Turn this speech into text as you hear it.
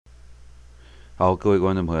好，各位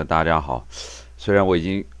观众朋友，大家好。虽然我已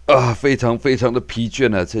经非常非常的疲倦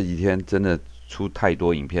了，这几天真的出太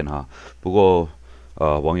多影片哈。不过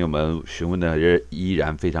网友们询问的依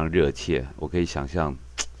然非常热切。我可以想象，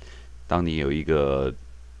当你有一个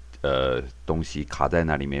东西卡在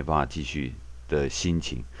那里没办法继续的心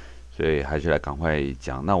情，所以还是来赶快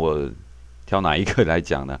讲。那我挑哪一个来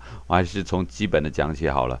讲呢？我还是从基本的讲起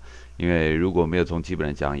好了，因为如果没有从基本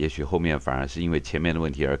的讲，也许后面反而是因为前面的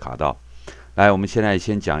问题而卡到。来，我们现在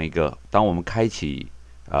先讲一个，当我们开启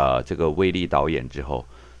这个威力导演之后，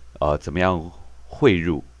怎么样汇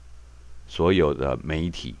入所有的媒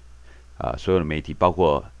体所有的媒体包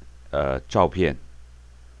括照片、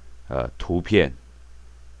图片、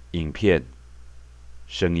影片、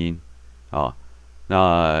声音啊，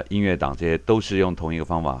那音乐档这些都是用同一个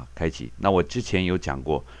方法开启。那我之前有讲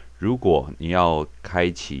过，如果你要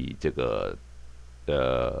开启这个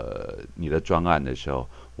你的专案的时候，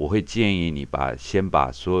我会建议你先把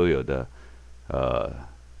所有的呃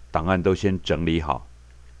档案都先整理好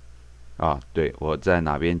啊。对，我在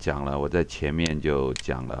哪边讲了？我在前面就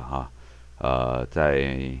讲了哈。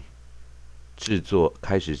在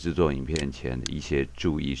开始制作影片前的一些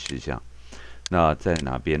注意事项。那在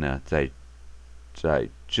哪边呢？在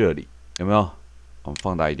这里有没有？我们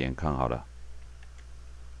放大一点看好了。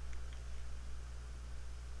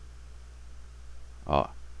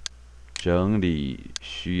啊，整理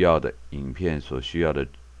需要的影片所需要的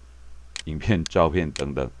影片、照片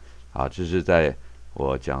等等。啊，这是在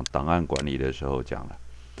我讲档案管理的时候讲了。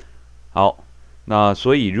好，那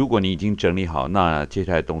所以如果你已经整理好，那接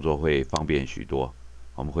下来动作会方便许多。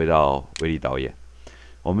我们回到威力导演，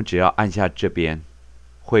我们只要按下这边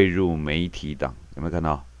汇入媒体档，有没有看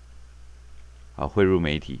到？好，汇入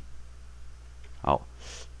媒体。好，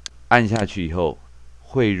按下去以后，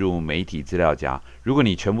汇入媒体资料夹。如果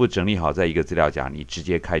你全部整理好在一个资料夹，你直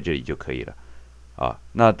接开这里就可以了。啊，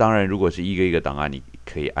那当然，如果是一个一个档案，你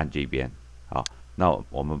可以按这边。好，那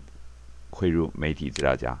我们汇入媒体资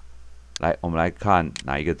料夹。来，我们来看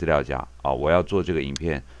哪一个资料夹啊？我要做这个影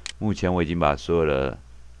片，目前我已经把所有的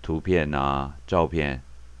图片啊、照片、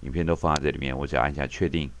影片都放在这里面，我只要按下确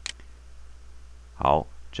定。好，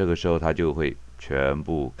这个时候它就会全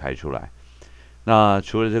部开出来。那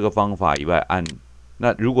除了这个方法以外，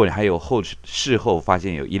那如果你还有事后发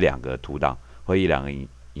现有一两个图档或一两个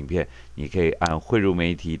影片，你可以按汇入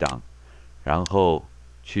媒体档，然后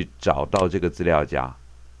去找到这个资料夹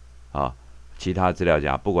啊，其他资料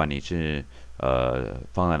夹，不管你是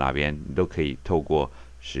放在哪边，你都可以透过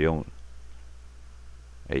使用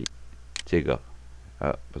这个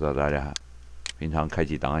不知道大家平常开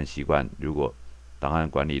启档案习惯，如果档案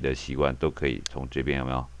管理的习惯，都可以从这边有没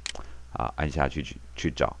有按下去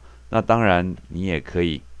找。那当然你也可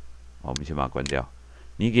以，我们先把它关掉。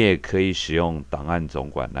你也可以使用档案总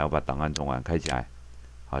管，来我把档案总管开起来。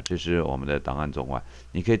好，这是我们的档案总管，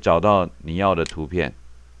你可以找到你要的图片。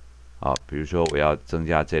好，比如说我要增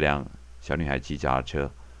加这辆小女孩骑脚踏车，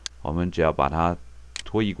我们只要把它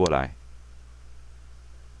拖移过来，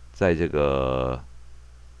在这个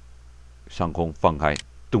上空放开，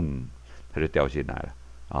咚，它就掉进来了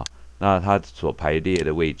啊。那它所排列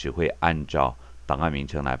的位置会按照档案名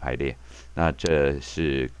称来排列。那这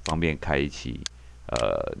是方便开启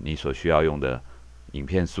你所需要用的影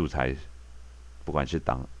片素材，不管是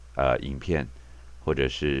影片，或者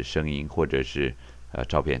是声音，或者是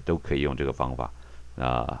照片，都可以用这个方法。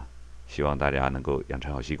那希望大家能够养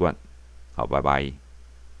成好习惯。好，拜拜。